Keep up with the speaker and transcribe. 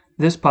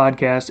This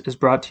podcast is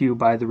brought to you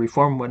by the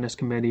Reformed Witness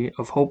Committee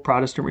of Hope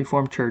Protestant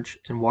Reformed Church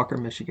in Walker,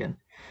 Michigan.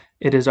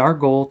 It is our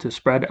goal to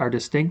spread our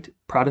distinct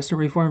Protestant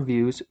Reformed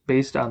views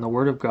based on the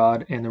Word of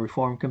God and the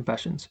Reformed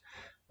Confessions.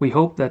 We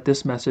hope that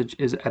this message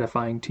is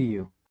edifying to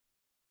you.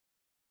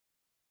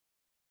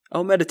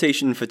 Our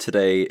meditation for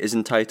today is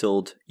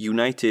entitled,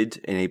 United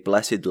in a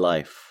Blessed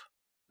Life.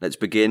 Let's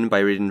begin by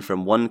reading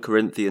from 1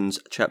 Corinthians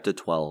chapter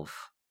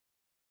 12.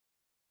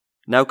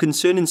 Now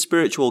concerning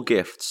spiritual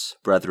gifts,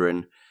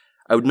 brethren,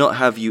 I would not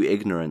have you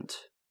ignorant.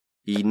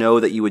 Ye know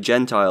that ye were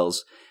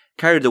Gentiles,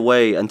 carried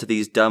away unto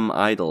these dumb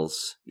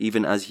idols,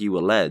 even as ye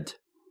were led.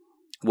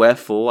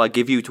 Wherefore I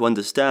give you to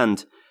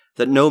understand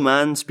that no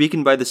man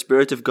speaking by the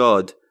Spirit of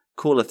God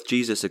calleth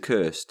Jesus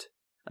accursed,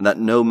 and that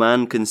no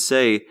man can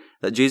say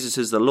that Jesus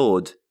is the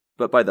Lord,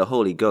 but by the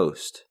Holy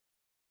Ghost.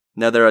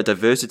 Now there are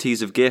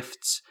diversities of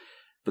gifts,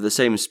 but the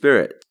same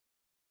Spirit.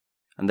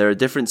 And there are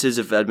differences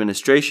of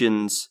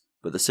administrations,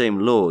 but the same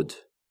Lord.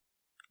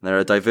 There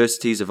are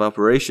diversities of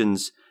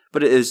operations,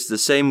 but it is the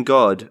same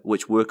God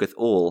which worketh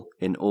all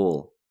in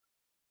all.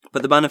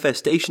 But the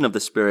manifestation of the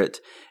Spirit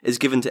is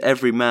given to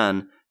every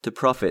man to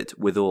profit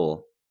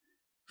withal.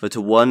 For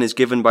to one is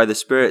given by the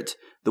Spirit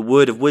the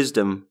word of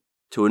wisdom,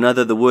 to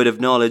another the word of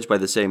knowledge by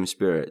the same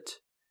Spirit,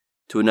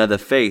 to another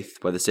faith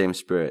by the same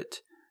Spirit,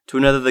 to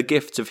another the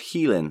gifts of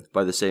healing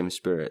by the same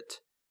Spirit,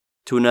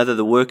 to another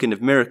the working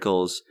of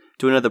miracles,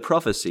 to another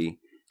prophecy,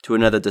 to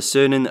another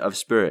discerning of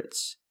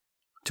spirits,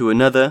 to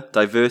another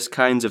diverse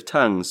kinds of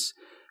tongues,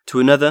 to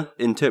another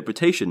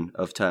interpretation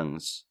of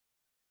tongues.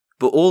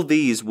 But all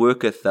these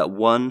worketh that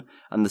one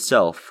and the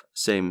self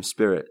same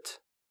Spirit,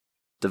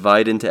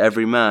 dividing to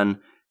every man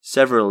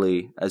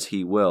severally as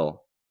he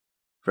will.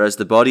 For as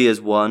the body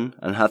is one,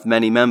 and hath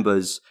many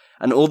members,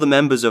 and all the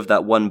members of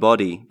that one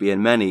body,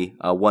 being many,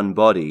 are one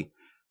body,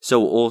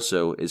 so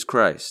also is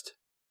Christ.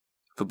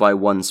 For by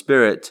one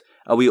Spirit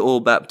are we all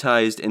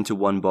baptized into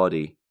one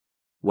body,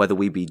 whether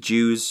we be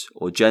Jews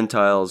or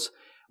Gentiles,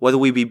 whether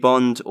we be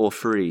bond or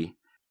free,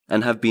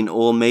 and have been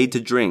all made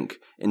to drink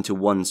into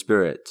one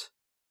Spirit.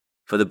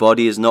 For the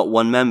body is not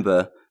one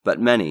member, but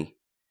many.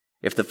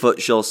 If the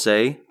foot shall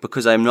say,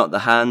 Because I am not the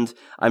hand,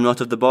 I am not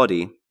of the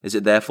body, is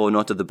it therefore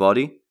not of the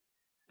body?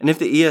 And if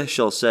the ear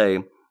shall say,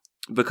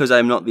 Because I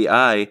am not the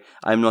eye,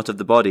 I am not of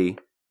the body,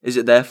 is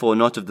it therefore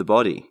not of the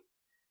body?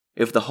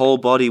 If the whole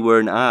body were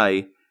an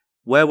eye,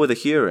 where were the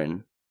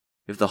hearing?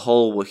 If the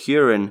whole were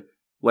hearing,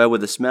 where were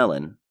the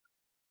smelling?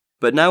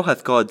 But now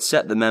hath God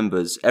set the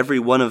members, every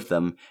one of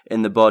them,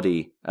 in the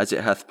body, as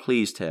it hath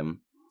pleased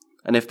him.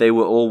 And if they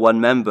were all one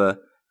member,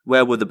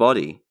 where were the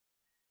body?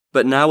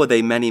 But now are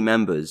they many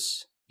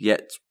members,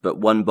 yet but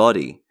one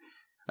body.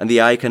 And the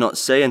eye cannot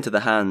say unto the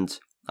hand,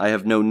 I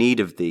have no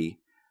need of thee,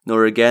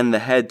 nor again the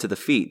head to the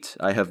feet,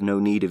 I have no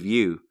need of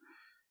you.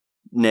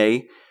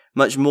 Nay,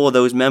 much more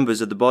those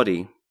members of the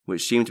body,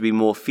 which seem to be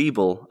more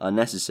feeble, are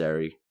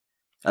necessary.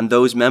 And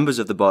those members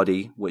of the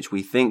body, which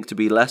we think to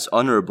be less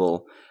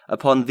honourable,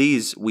 upon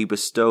these we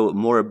bestow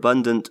more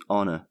abundant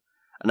honour,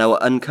 and our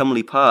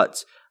uncomely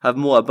parts have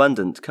more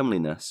abundant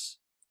comeliness.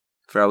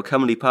 For our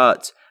comely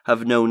parts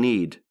have no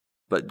need,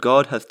 but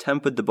God hath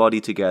tempered the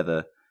body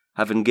together,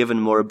 having given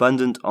more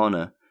abundant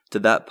honour to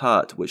that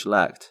part which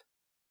lacked.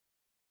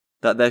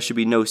 That there should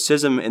be no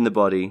schism in the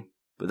body,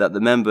 but that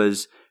the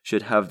members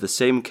should have the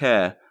same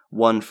care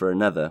one for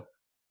another.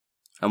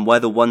 And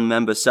whether one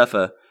member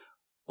suffer,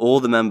 all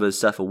the members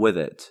suffer with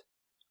it,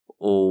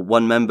 or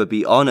one member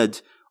be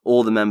honoured,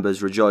 all the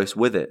members rejoice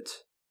with it.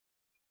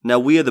 Now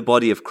we are the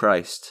body of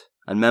Christ,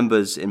 and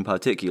members in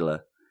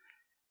particular.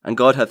 And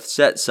God hath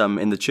set some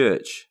in the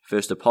church,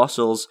 first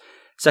apostles,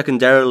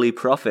 secondarily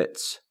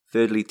prophets,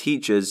 thirdly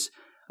teachers,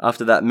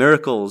 after that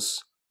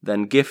miracles,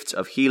 then gifts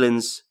of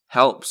healings,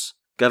 helps,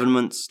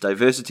 governments,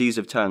 diversities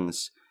of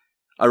tongues.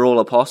 Are all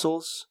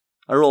apostles?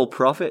 Are all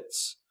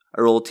prophets?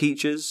 Are all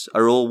teachers?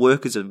 Are all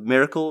workers of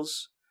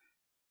miracles?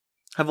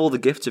 Have all the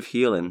gifts of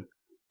healing?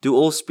 Do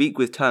all speak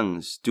with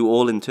tongues? Do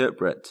all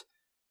interpret?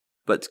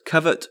 But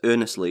covet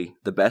earnestly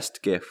the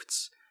best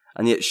gifts,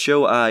 and yet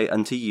show I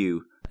unto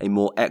you a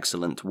more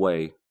excellent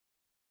way.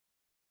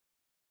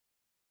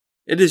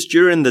 It is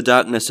during the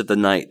darkness of the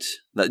night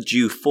that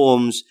dew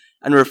forms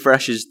and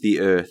refreshes the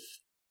earth.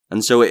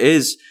 And so it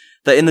is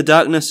that in the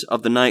darkness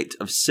of the night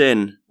of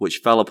sin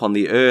which fell upon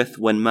the earth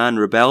when man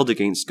rebelled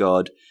against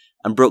God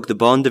and broke the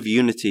bond of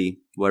unity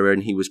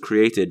wherein he was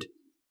created,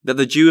 that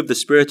the dew of the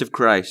Spirit of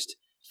Christ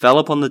fell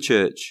upon the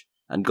church,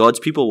 and God's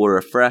people were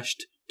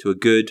refreshed to a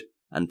good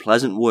and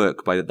pleasant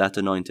work by that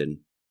anointing.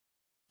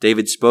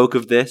 David spoke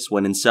of this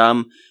when in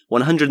Psalm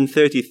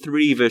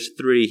 133 verse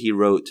 3 he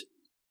wrote,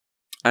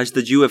 As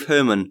the dew of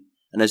Hermon,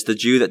 and as the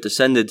dew that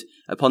descended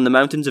upon the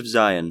mountains of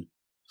Zion,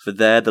 for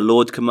there the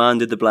Lord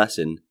commanded the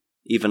blessing,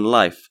 even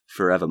life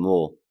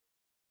forevermore.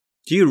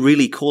 Do you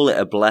really call it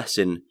a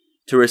blessing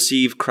to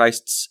receive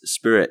Christ's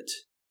Spirit,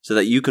 so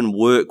that you can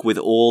work with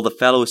all the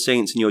fellow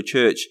saints in your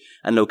church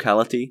and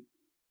locality?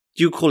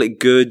 Do you call it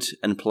good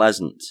and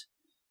pleasant?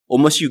 Or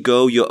must you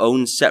go your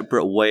own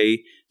separate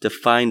way to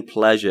find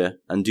pleasure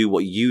and do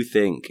what you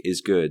think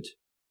is good?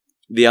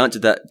 The answer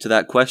to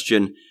that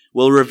question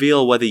will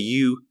reveal whether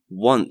you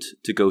want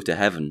to go to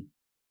heaven.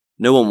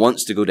 No one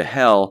wants to go to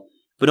hell,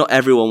 but not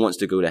everyone wants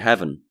to go to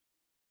heaven.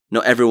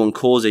 Not everyone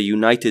calls a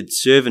united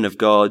servant of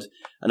God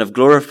and of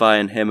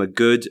glorifying Him a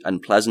good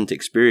and pleasant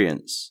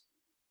experience.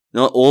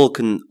 Not all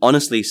can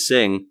honestly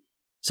sing,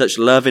 such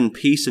love in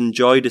peace and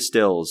joy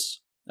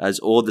distills, as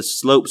o'er the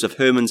slopes of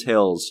Hermon's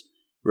hills,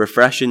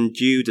 refreshing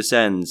dew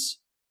descends.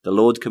 The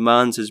Lord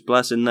commands His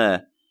blessing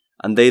there,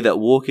 and they that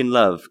walk in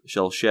love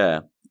shall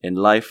share in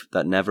life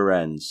that never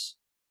ends.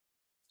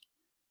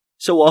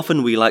 So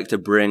often we like to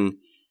bring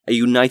a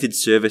united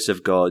service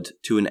of God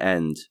to an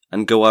end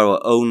and go our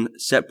own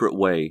separate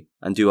way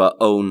and do our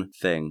own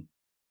thing.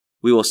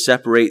 We will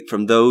separate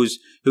from those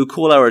who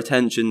call our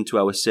attention to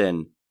our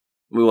sin.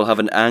 We will have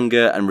an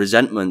anger and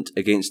resentment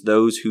against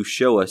those who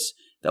show us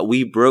that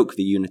we broke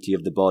the unity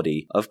of the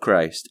body of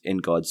Christ in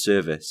God's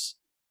service.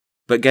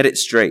 But get it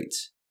straight.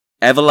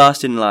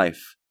 Everlasting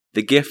life,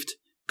 the gift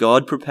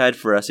God prepared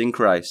for us in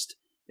Christ,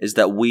 is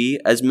that we,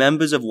 as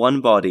members of one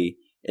body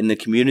in the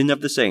communion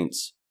of the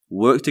saints,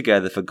 work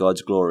together for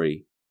God's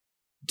glory.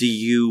 Do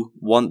you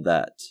want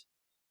that?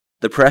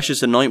 The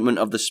precious anointment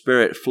of the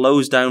Spirit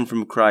flows down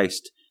from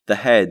Christ, the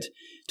head,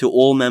 to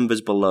all members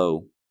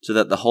below, so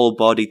that the whole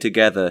body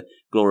together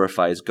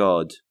glorifies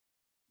God.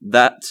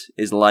 That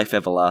is life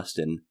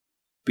everlasting.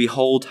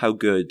 Behold how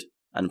good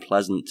and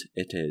pleasant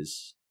it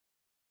is.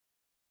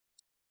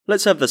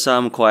 Let's have the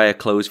psalm choir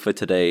close for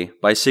today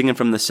by singing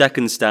from the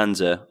second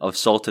stanza of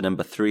Psalter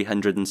number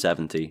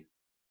 370.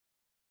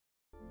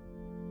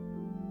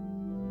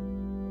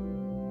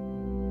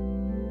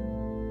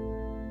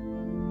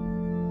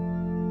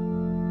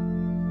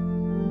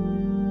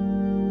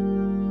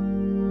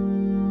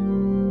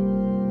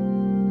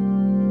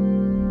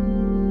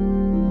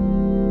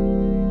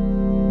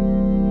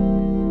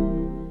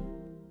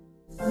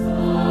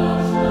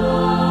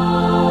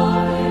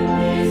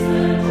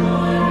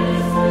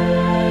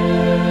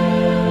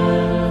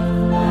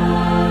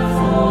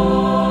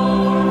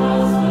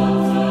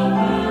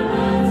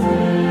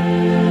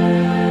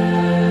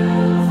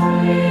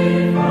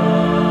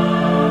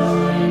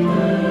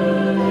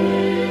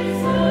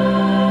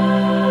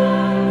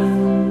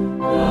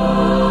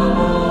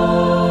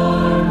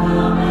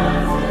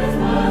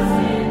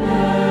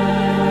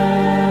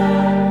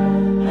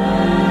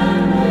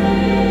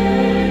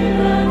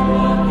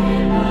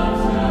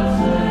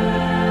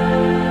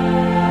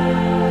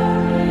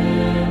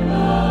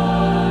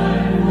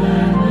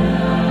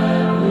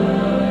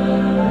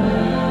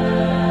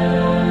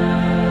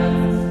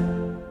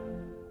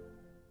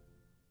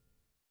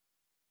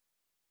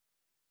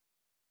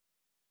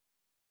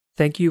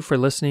 Thank you for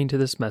listening to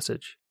this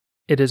message.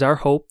 It is our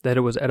hope that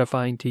it was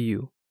edifying to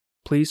you.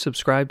 Please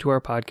subscribe to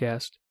our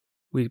podcast.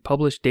 We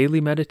publish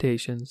daily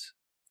meditations,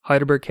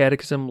 Heidelberg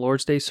Catechism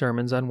Lord's Day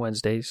sermons on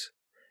Wednesdays,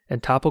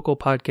 and topical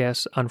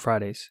podcasts on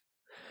Fridays.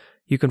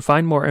 You can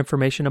find more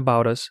information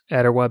about us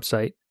at our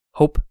website,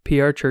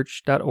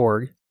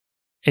 hopeprchurch.org,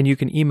 and you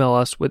can email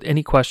us with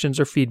any questions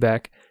or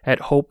feedback at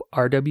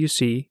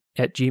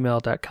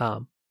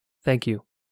hoperwc@gmail.com. Thank you.